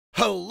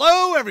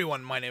Hello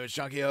everyone, my name is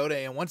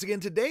Johnquixote, and once again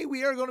today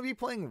we are going to be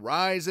playing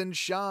Rise and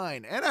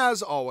Shine, and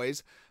as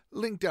always,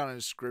 link down in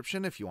the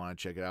description if you want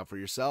to check it out for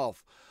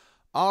yourself.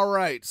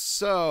 Alright,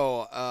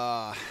 so,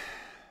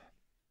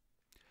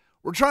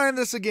 we're trying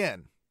this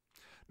again.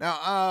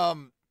 Now,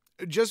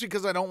 just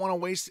because I don't want to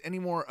waste any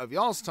more of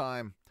y'all's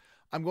time,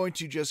 I'm going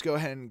to just go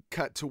ahead and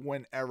cut to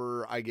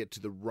whenever I get to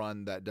the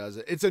run that does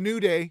it. It's a new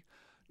day,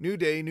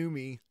 new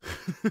me.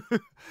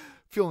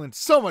 Feeling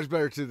so much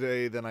better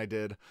today than I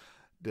did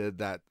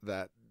that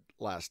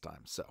last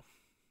time. So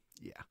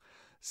yeah,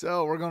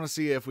 so we're gonna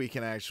see if we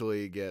can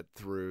actually get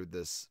through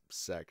this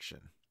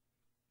section,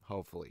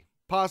 hopefully,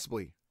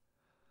 possibly.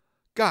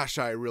 Gosh,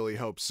 I really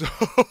hope so.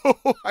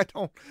 I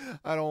don't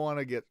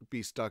want to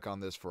be stuck on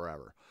this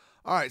forever.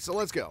 All right, so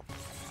let's go.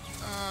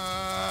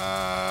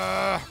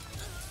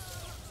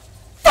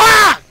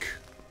 Fuck!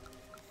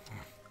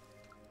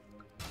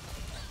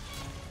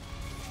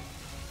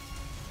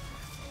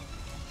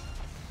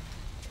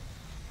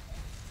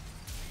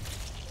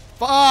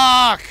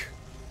 Fuck!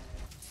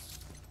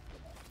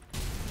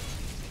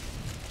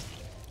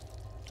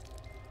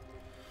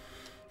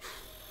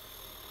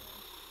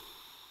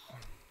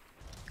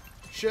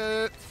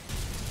 Shit.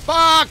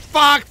 Fuck,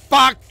 fuck,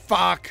 fuck,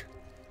 fuck.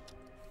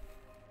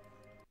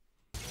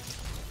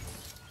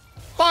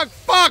 Fuck,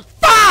 fuck,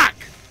 fuck!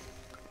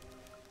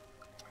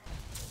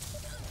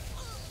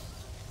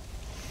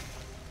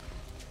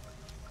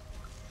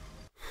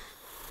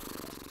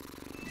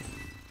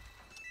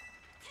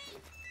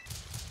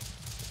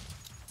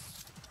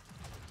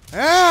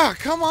 Ah,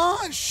 come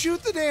on,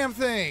 shoot the damn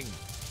thing.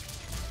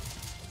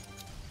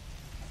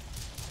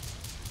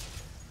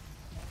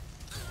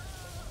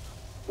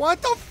 What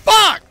the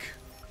fuck?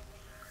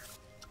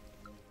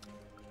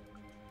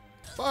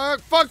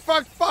 Fuck, fuck,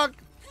 fuck, fuck.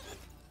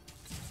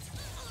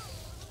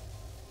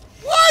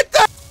 What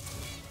the?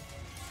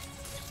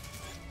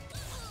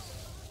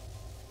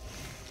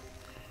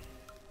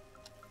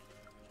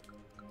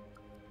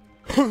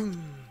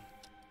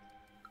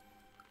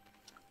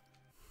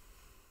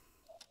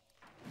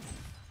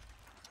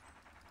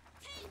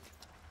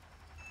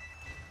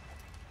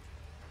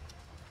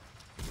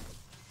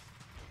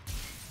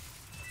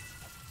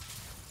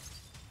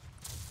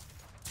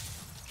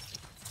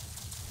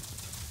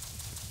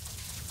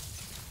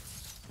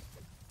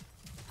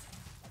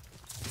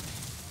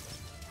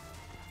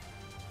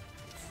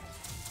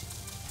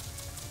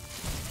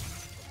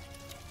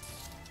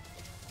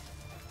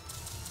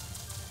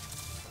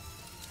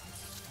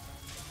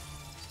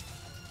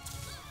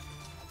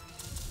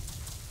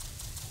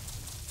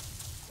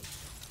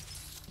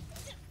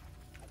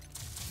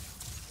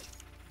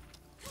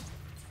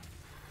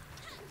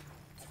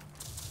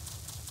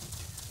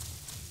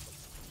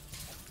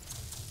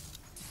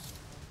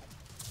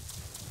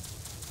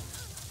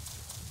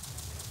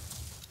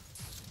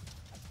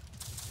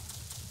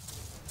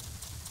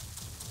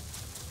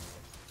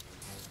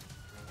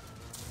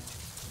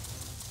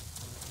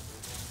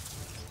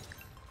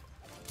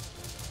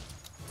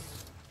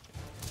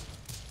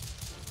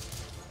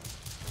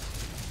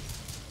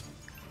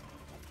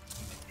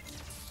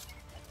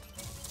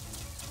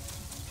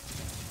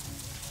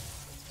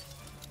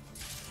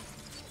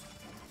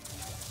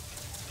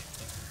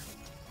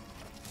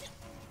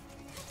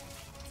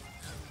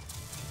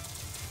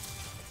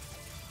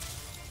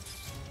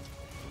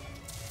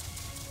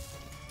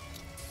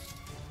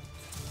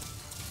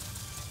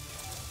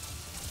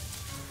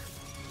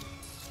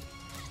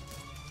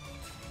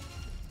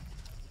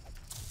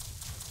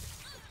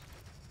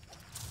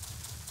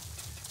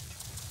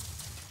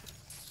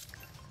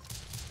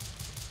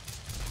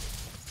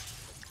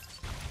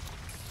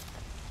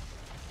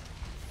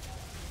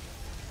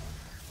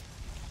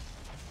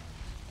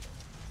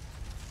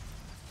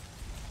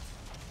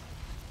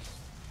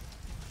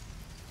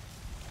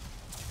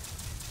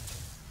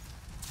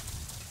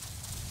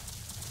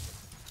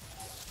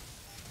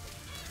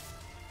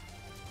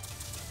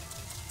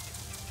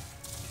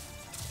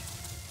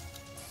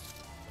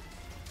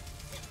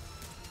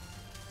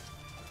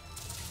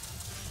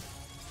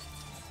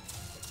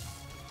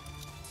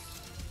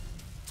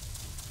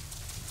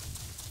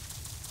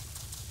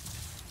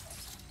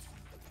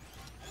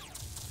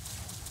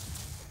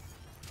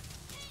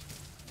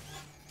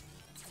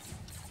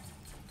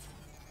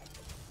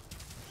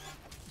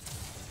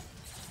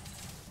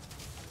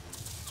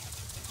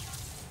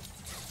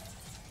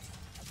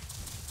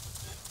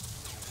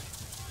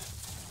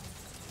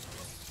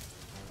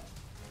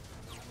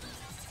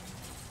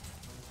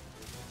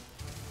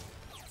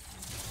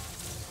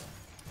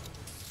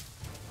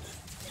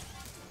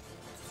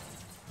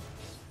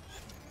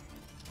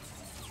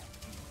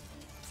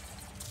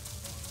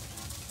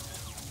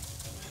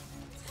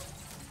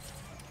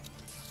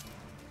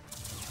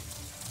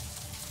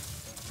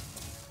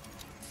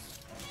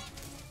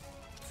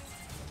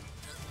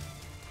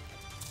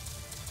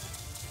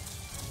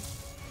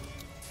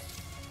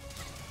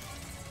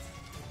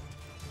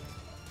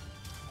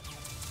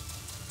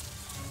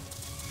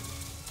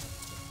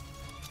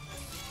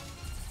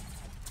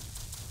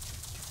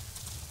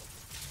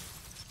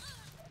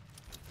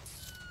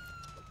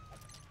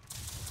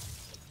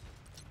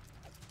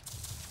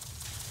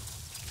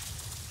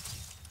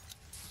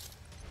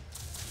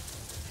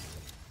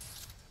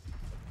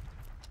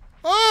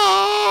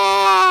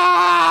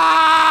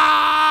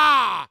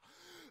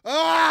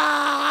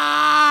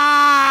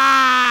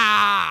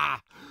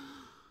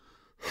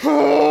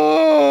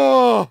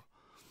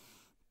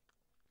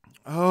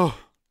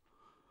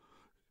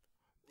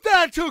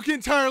 That took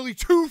entirely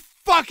too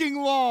fucking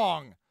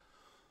long.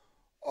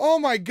 Oh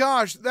my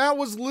gosh, that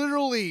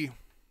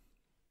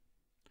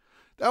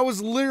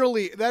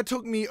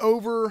took me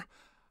over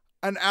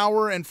an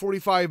hour and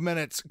 45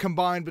 minutes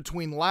combined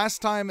between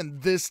last time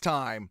and this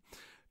time.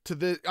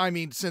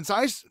 Since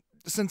I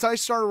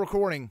started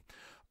recording,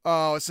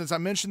 since I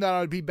mentioned that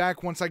I would be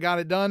back once I got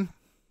it done,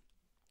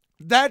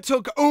 that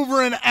took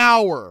over an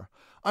hour.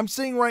 I'm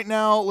seeing right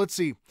now, let's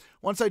see,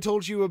 once I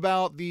told you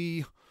about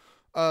the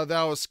that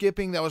I was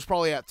skipping, that was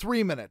probably at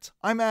 3 minutes.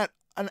 I'm at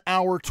an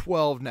hour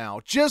 12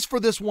 now, just for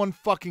this one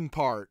fucking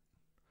part.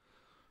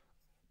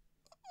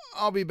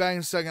 I'll be back in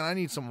a second. I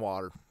need some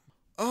water.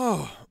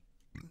 Oh.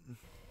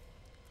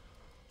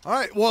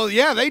 Alright, well,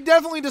 yeah, they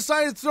definitely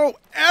decided to throw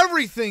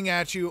everything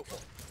at you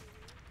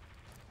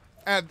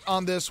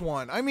on this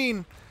one. I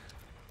mean,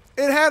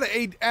 it had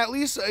at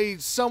least a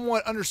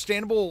somewhat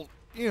understandable,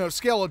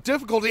 scale of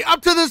difficulty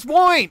up to this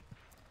point.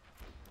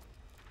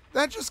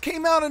 That just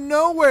came out of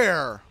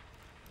nowhere.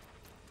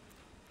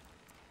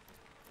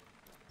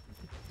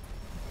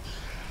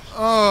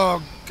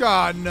 Oh,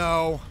 God,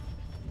 no.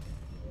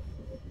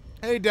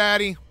 Hey,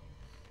 Daddy.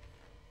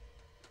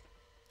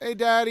 Hey,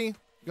 Daddy. You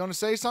gonna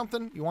say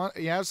something? You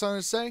have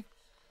something to say?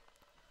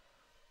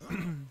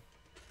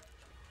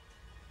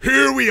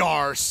 Here we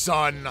are,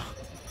 son.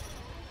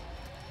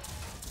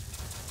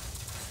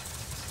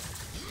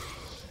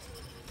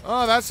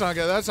 Oh, that's not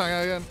good. That's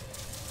not good.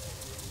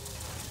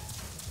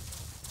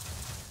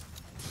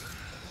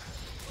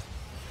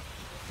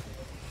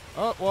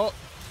 Oh, well.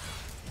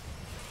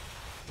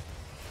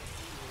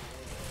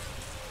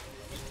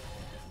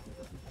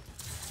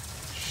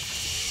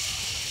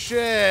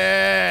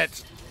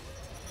 Shit.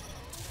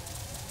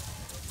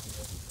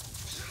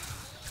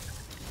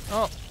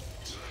 Oh.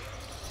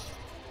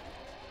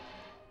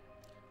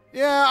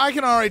 Yeah, I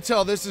can already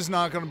tell this is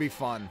not going to be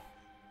fun.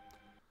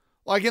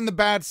 Like, in the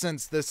bad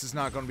sense, this is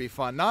not going to be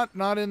fun.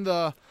 Not in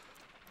the,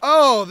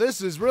 oh,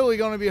 this is really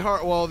going to be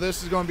hard. Well,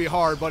 this is going to be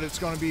hard, but it's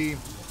going to be...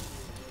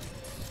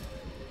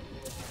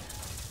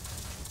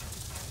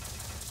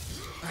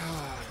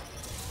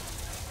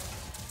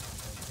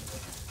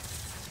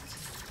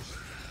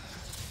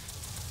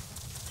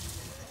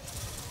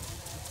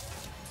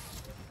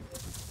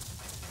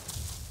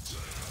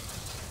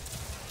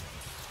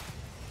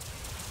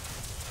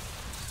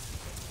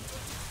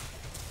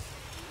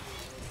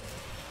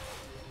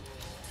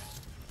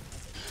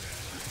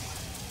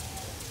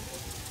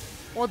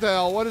 What the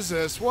hell? What is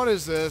this? What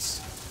is this?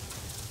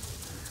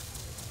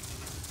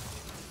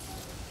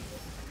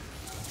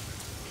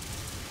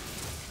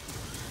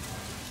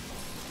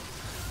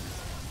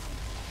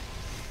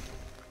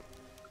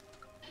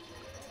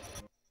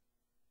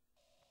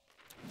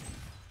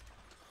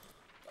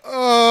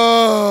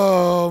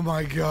 Oh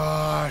my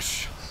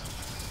gosh.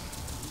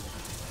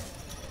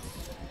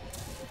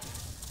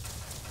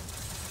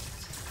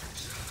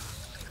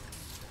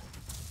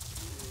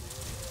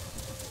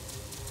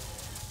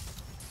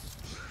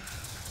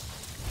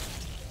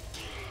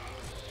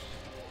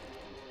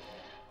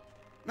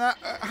 Now,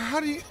 how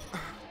do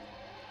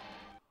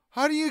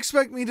you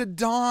expect me to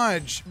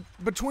dodge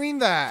between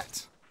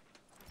that?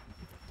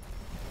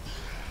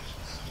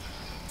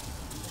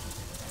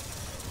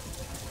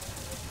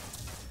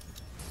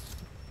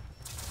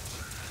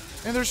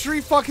 And there's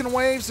 3 fucking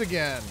waves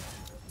again.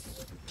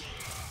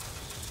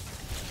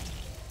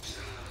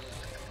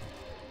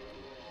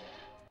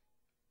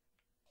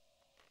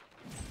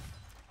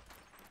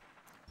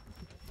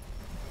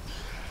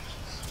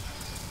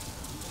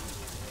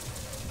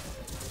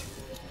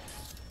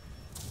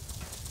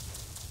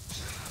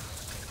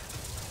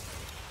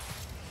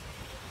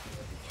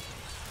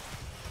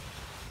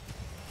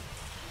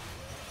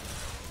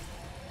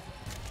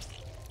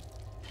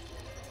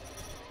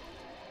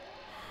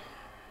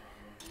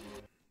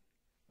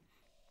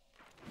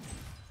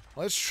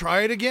 Let's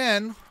try it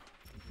again.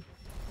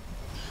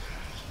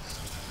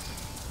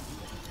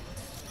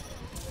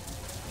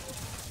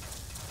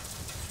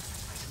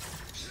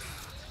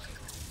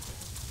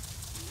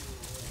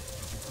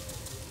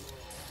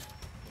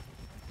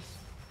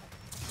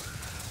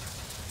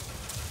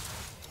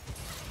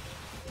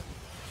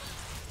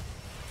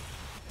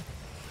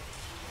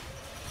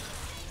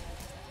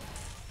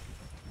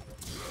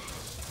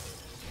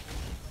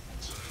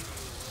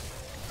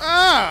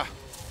 Ah!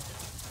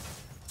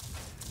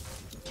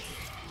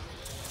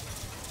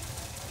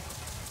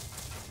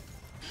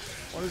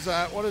 What is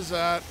that? What is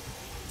that?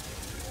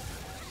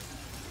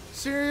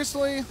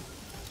 Seriously?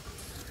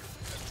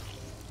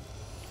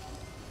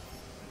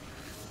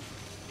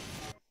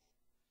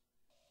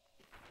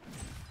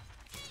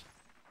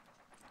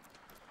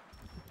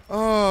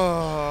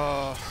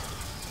 Oh.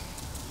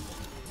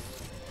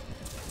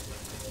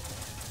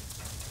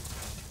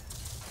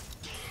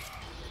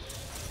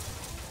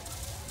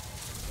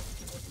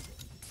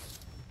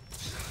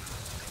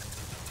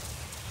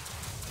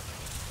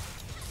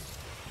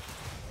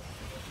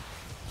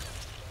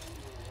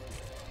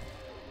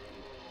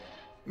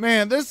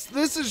 Man, this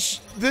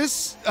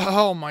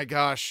oh my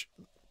gosh.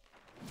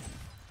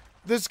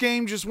 This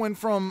game just went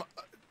from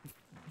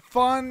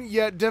fun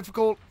yet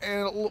difficult,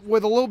 and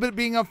with a little bit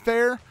being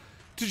unfair,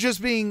 to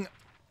just being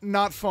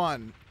not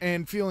fun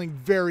and feeling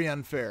very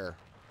unfair.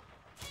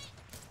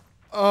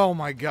 Oh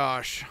my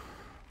gosh.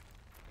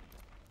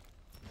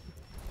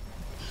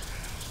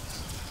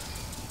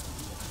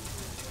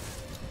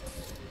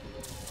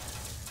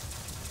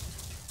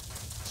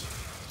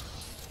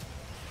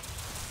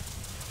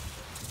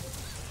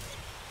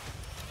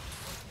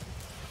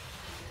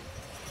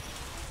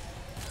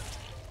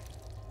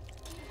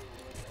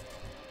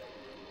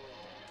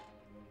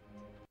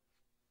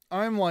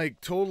 I'm like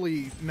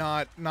totally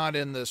not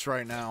in this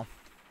right now.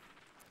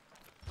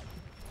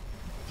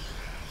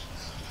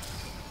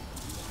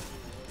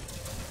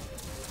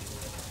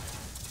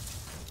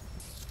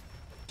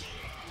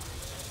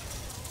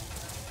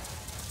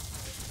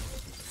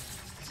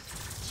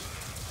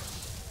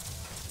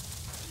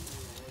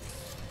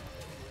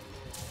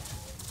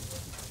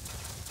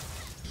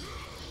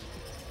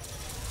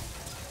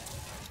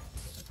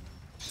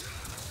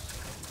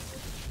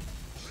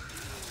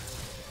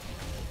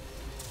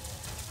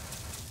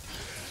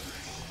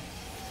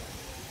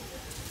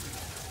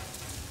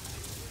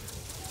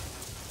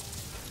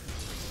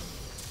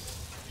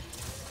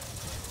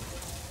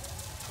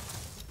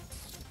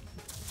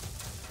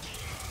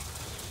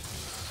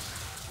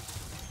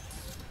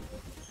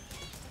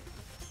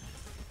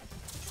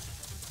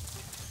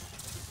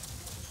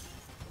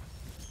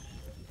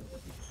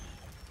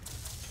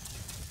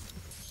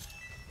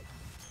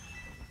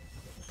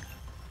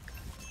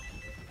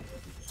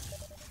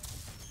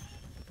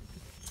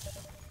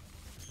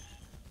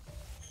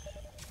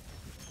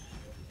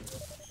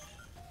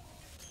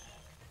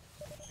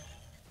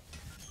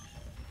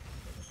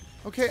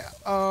 Okay,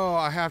 oh,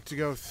 I have to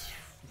go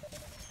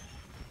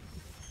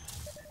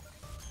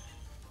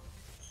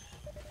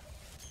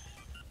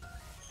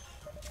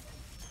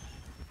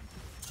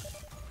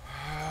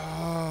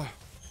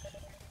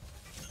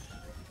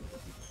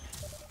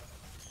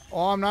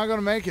oh, I'm not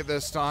gonna make it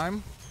this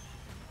time.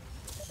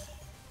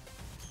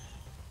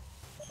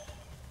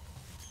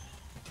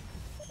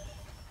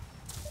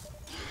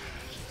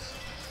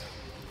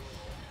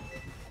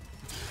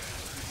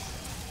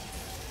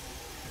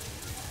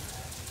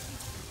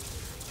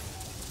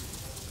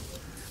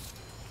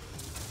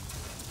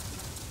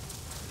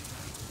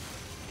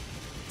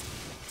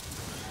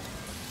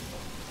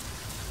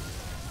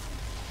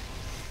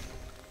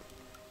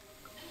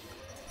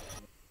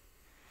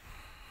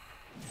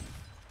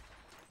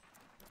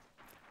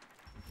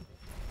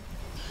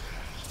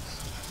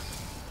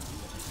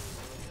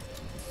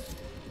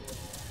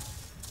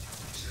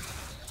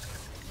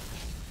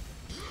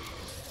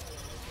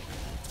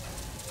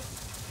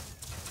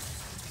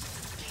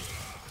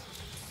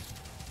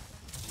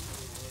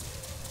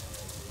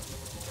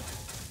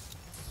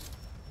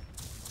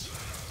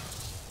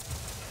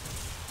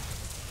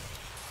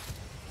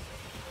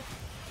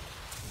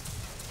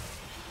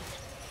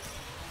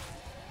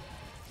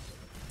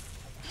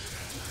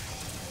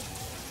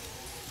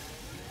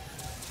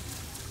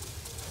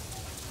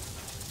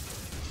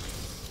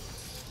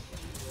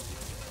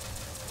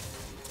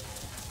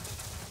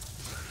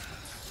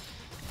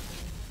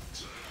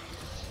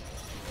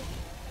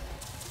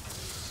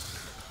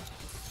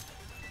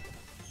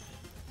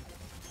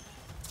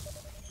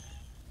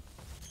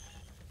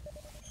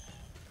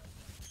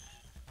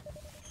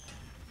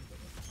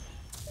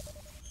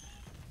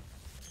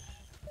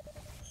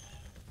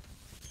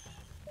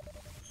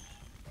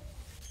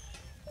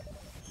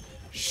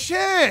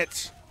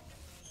 Shit!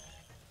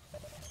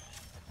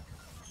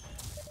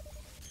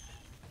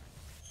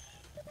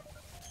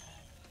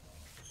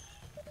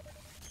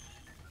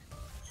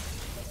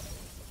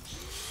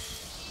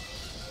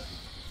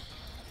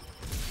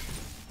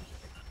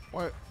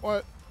 What?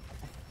 What?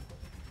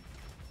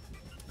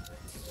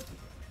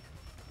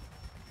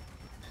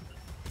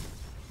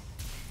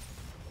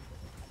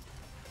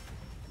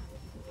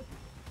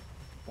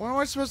 What am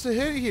I supposed to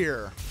hit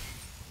here?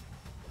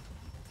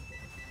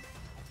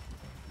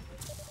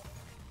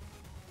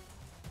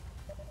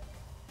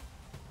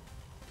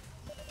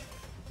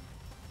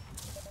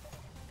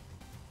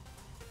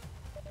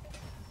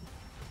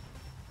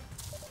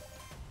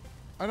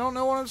 I don't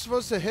know what I'm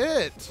supposed to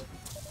hit.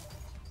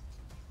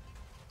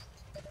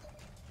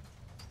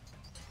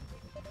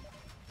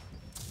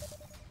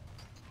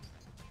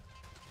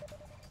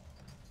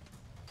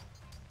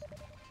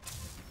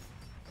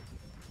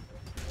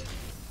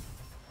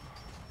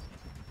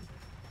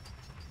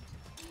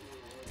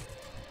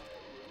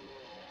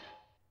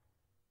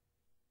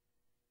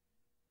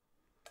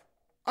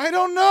 I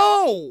don't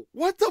know.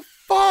 What the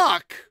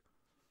fuck?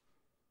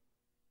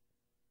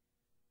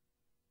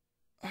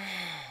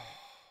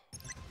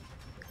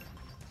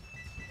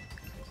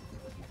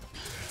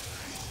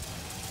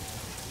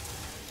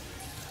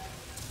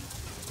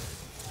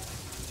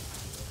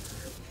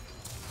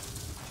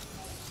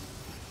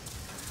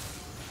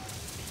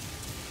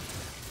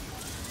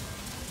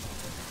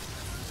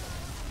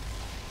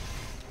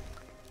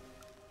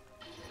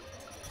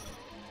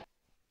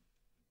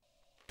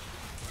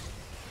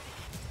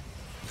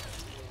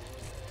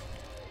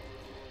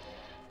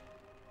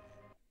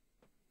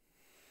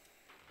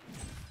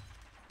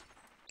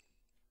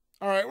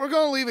 right, we're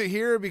going to leave it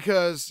here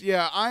because,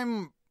 yeah, I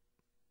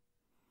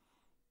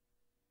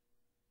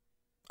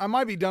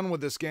might be done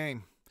with this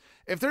game.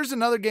 If there's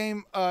another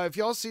game, if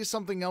y'all see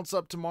something else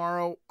up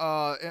tomorrow,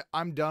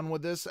 I'm done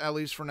with this, at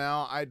least for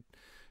now. I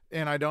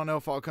don't know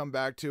if I'll come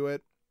back to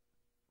it.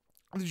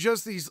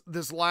 Just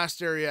this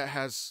last area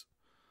has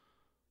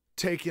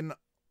taken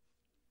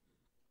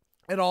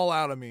it all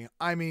out of me.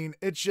 I mean,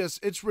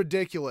 it's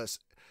ridiculous.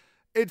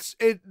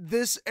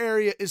 This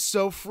area is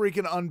so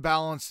freaking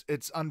unbalanced.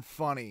 It's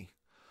unfunny.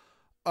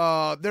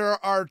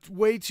 There are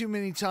way too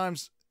many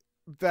times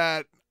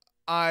that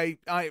I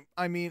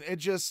mean, it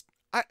just,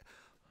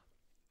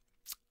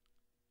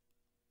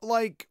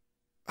 like,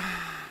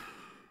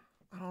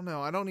 I don't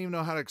know. I don't even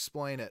know how to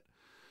explain it.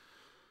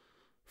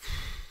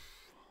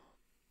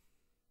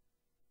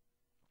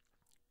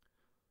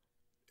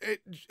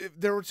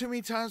 There were too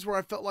many times where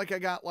I felt like I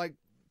got, like,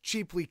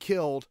 cheaply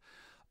killed.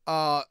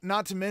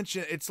 Not to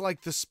mention, it's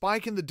like the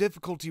spike in the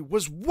difficulty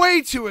was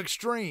way too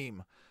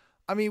extreme.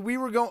 I mean, we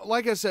were going,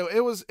 like I said,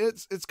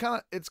 it's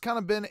kind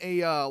of been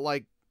a,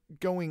 like,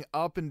 going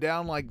up and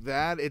down like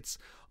that. It's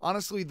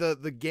honestly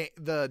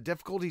the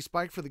difficulty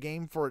spike for the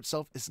game for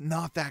itself is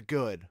not that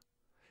good.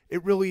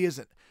 It really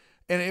isn't.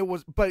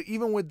 And but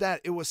even with that,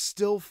 it was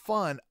still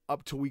fun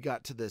up till we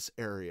got to this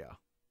area.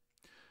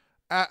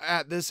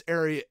 At this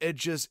area,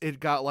 it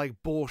got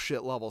like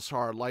bullshit levels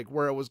hard, like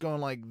where it was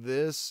going like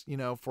this,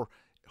 for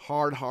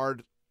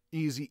hard,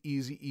 easy,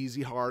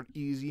 hard,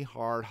 easy,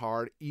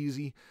 hard,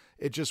 easy.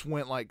 It just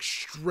went like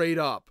straight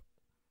up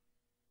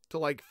to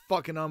like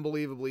fucking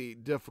unbelievably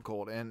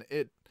difficult. And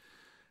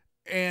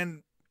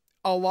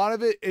a lot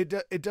of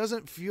it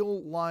doesn't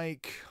feel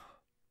like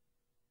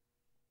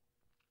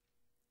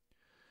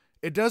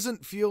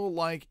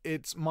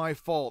it's my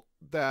fault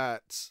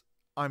that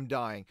I'm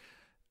dying.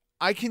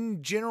 I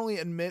can generally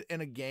admit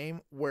in a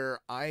game where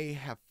I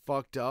have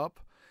fucked up.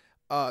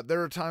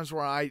 There are times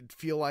where I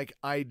feel like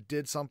I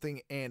did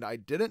something and I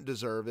didn't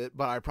deserve it,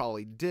 but I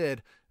probably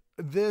did.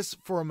 This,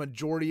 for a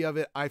majority of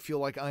it, I feel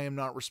like I am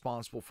not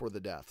responsible for the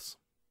deaths.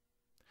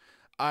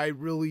 I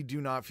really do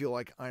not feel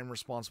like I'm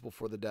responsible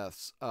for the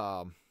deaths,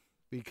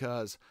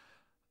 because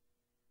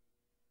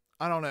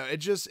I don't know. It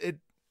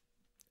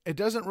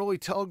doesn't really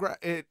telegraph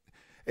it.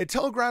 It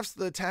telegraphs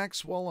the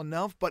attacks well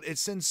enough, but it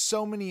sends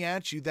so many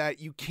at you that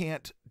you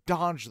can't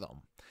dodge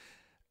them.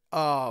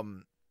 Or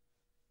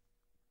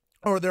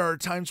there are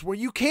times where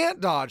you can't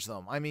dodge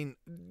them. I mean,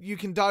 you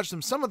can dodge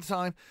them some of the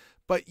time,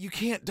 but you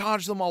can't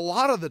dodge them a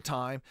lot of the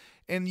time,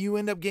 and you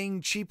end up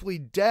getting cheaply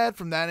dead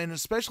from that, and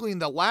especially in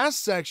the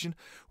last section,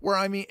 where,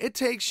 I mean, it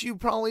takes you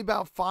probably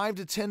about 5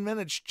 to 10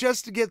 minutes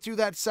just to get through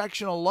that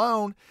section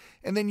alone,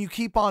 and then you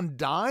keep on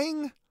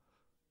dying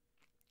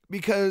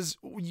because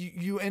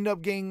you end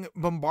up getting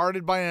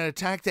bombarded by an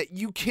attack that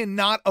you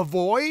cannot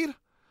avoid.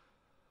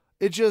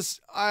 It just,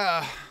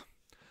 I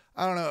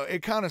don't know,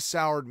 it kind of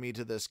soured me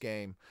to this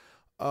game.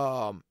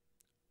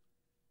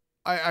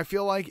 I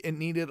feel like it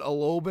needed a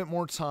little bit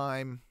more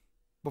time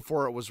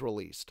before it was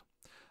released.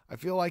 I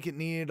feel like it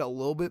needed a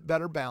little bit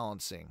better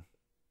balancing.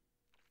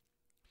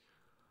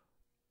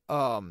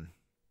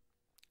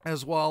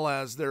 As well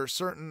as there are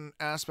certain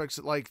aspects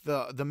like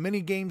the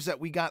mini games that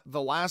we got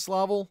the last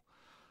level.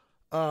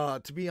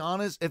 To be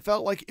honest, it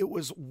felt like it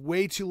was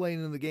way too late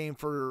in the game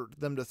for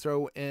them to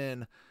throw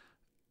in.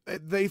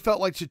 They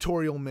felt like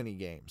tutorial mini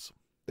games.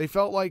 They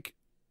felt like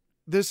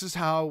this is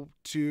how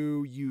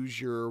to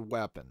use your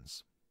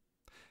weapons.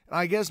 And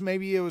I guess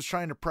maybe it was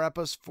trying to prep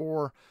us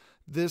for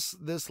this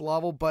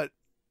level, but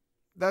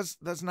that's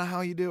not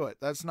how you do it.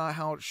 That's not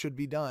how it should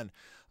be done.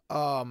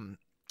 My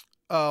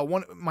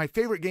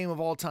favorite game of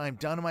all time,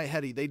 Dynamite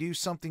Headdy, they do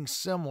something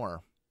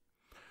similar.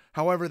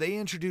 However, they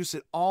introduce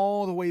it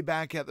all the way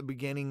back at the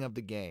beginning of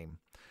the game.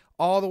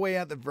 All the way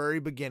at the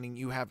very beginning,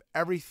 you have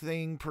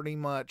everything pretty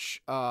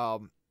much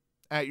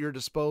at your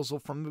disposal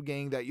from the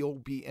beginning that you'll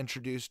be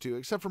introduced to,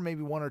 except for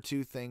maybe one or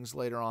two things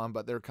later on,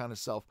 but they're kind of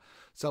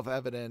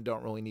self-evident and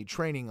don't really need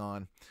training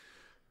on.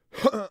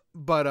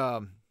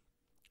 But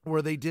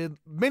where they did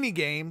mini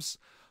games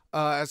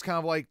as kind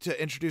of like to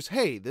introduce,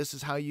 hey, this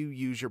is how you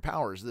use your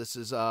powers. This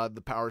is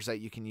the powers that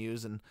you can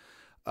use, and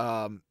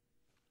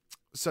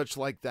such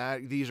like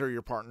that. These are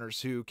your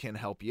partners who can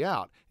help you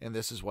out, and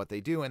this is what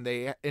they do. And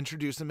they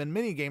introduce them in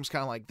mini games,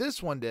 kind of like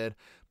this one did,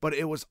 but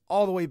it was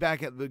all the way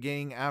back at the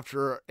beginning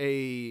after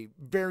a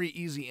very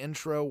easy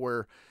intro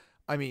where,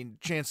 I mean,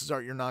 chances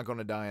are you're not going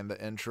to die in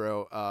the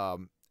intro.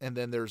 And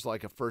then there's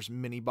like a first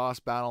mini boss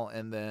battle,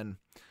 and then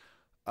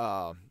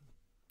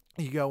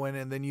you go in,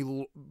 and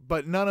then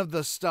but none of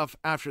the stuff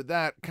after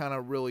that kind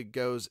of really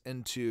goes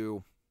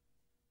into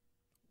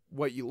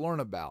what you learn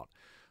about.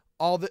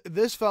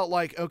 This felt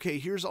like, okay,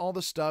 here's all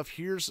the stuff.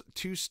 Here's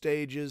 2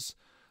 stages.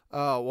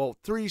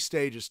 3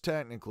 stages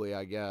technically,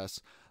 I guess.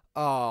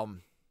 All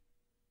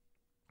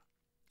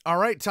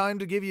right, time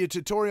to give you a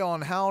tutorial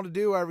on how to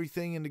do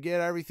everything and to get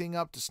everything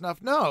up to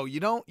snuff. No, you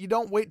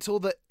don't wait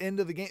till the end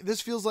of the game. This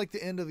feels like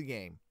the end of the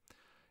game.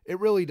 It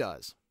really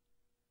does.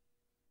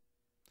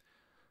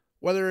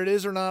 Whether it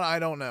is or not, I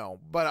don't know.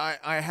 But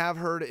I have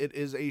heard it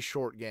is a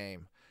short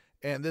game.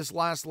 And this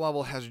last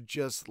level has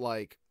just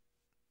like...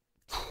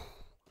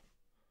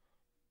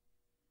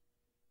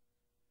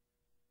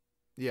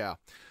 yeah.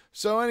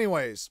 So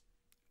anyways,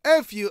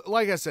 if you...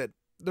 like I said,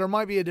 there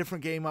might be a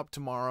different game up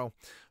tomorrow.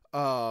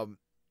 I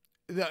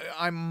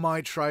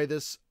might try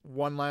this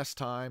one last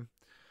time.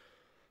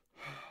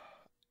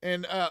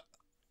 And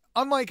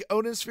unlike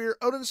Odin Sphere,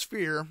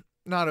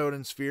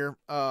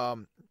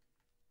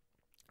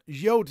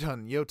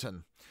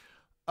 Jotun.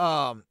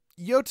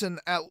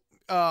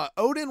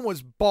 Odin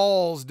was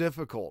balls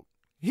difficult.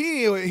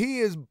 He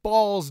is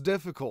balls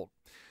difficult.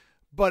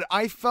 But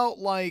I felt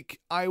like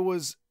I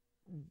was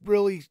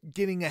really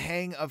getting a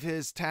hang of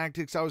his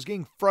tactics. I was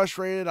getting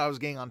frustrated. I was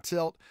getting on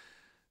tilt.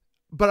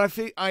 But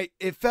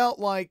it felt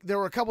like there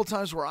were a couple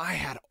times where I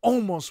had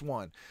almost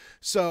won.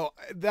 So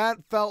that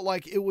felt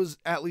like it was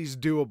at least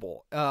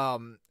doable.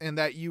 And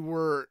that you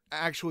were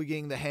actually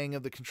getting the hang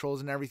of the controls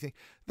and everything.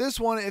 This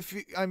one,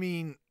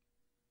 when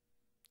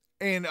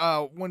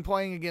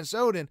playing against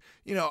Odin,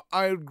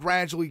 I would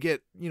gradually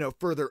get,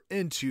 further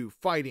into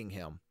fighting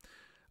him.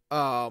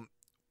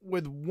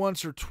 With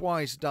once or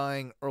twice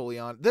dying early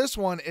on. This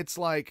one, it's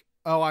like,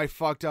 oh, I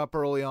fucked up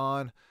early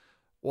on.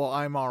 Well,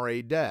 I'm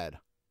already dead.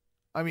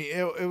 I mean,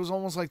 it was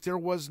almost like there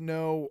was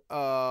no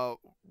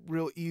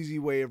real easy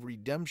way of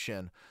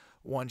redemption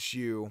once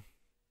you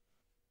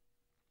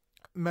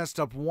messed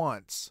up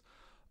once.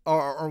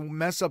 Or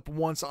mess up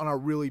once on a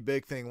really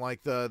big thing,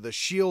 like the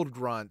shield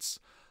grunts.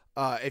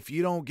 If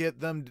you don't get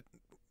them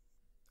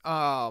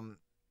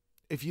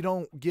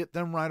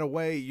right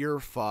away, you're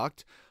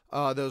fucked.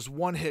 Those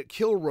one-hit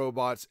kill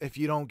robots, if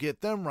you don't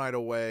get them right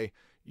away,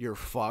 you're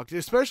fucked.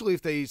 Especially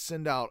if they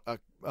send out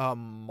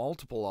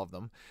multiple of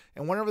them.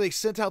 And whenever they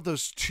sent out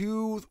those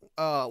two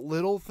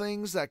little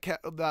things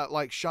that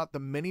like shot the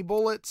mini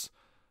bullets,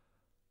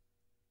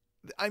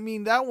 I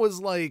mean, that was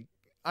like,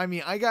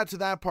 I got to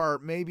that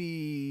part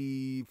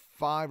maybe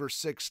 5 or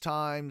 6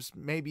 times,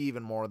 maybe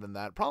even more than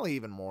that, probably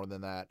even more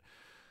than that.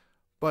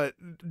 But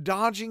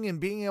dodging and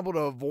being able to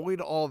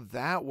avoid all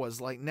that was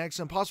like next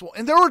to impossible.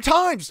 And there were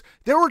times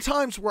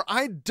where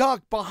I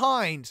ducked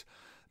behind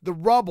the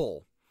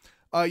rubble,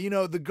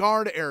 the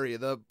guard area,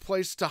 the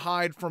place to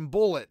hide from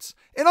bullets,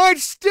 and I'd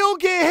still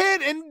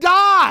get hit and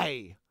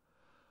die.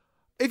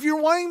 If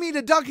you're wanting me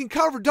to duck and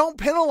cover, don't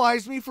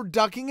penalize me for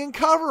ducking and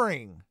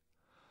covering.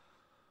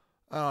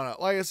 I don't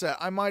know. Like I said,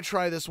 I might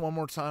try this one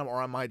more time,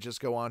 or I might just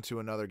go on to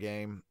another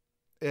game.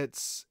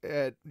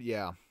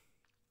 Yeah.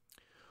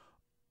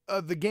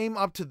 The game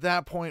up to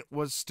that point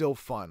was still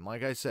fun.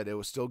 Like I said, it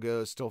was still good. It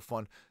was still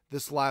fun.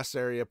 This last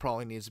area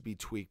probably needs to be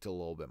tweaked a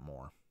little bit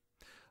more.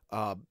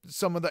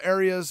 Some of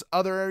the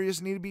other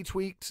areas need to be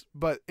tweaked,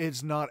 but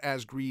it's not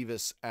as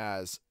grievous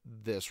as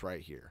this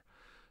right here.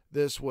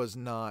 This was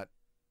not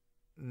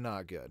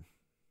good.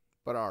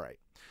 But all right.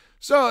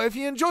 So if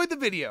you enjoyed the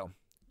video,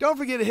 don't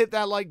forget to hit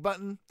that like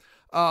button.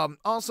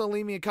 Also,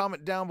 leave me a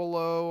comment down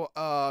below.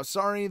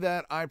 Sorry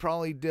that I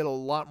probably did a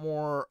lot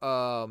more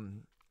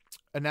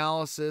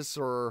analysis,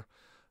 or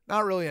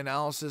not really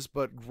analysis,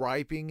 but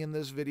griping in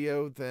this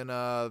video than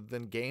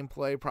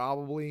gameplay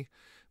probably.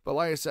 But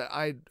like I said,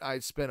 I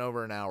spent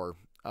over an hour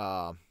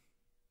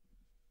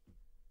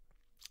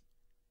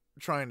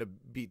trying to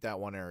beat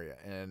that one area,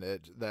 and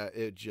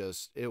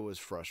it was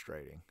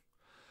frustrating.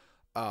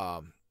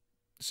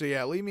 So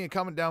yeah, leave me a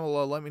comment down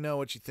below. Let me know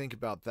what you think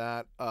about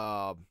that.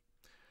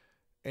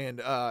 And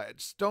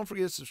just don't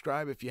forget to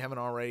subscribe if you haven't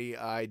already.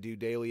 I do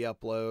daily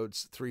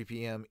uploads, 3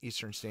 p.m.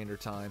 Eastern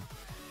Standard Time.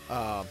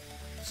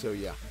 So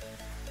yeah.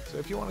 So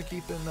if you want to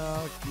keep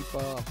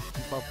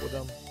up with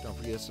them, don't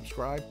forget to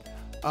subscribe.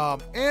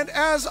 And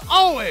as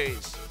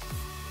always,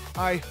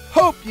 I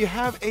hope you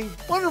have a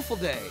wonderful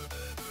day,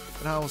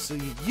 and I will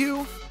see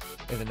you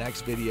in the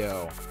next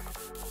video.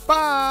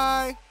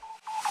 Bye!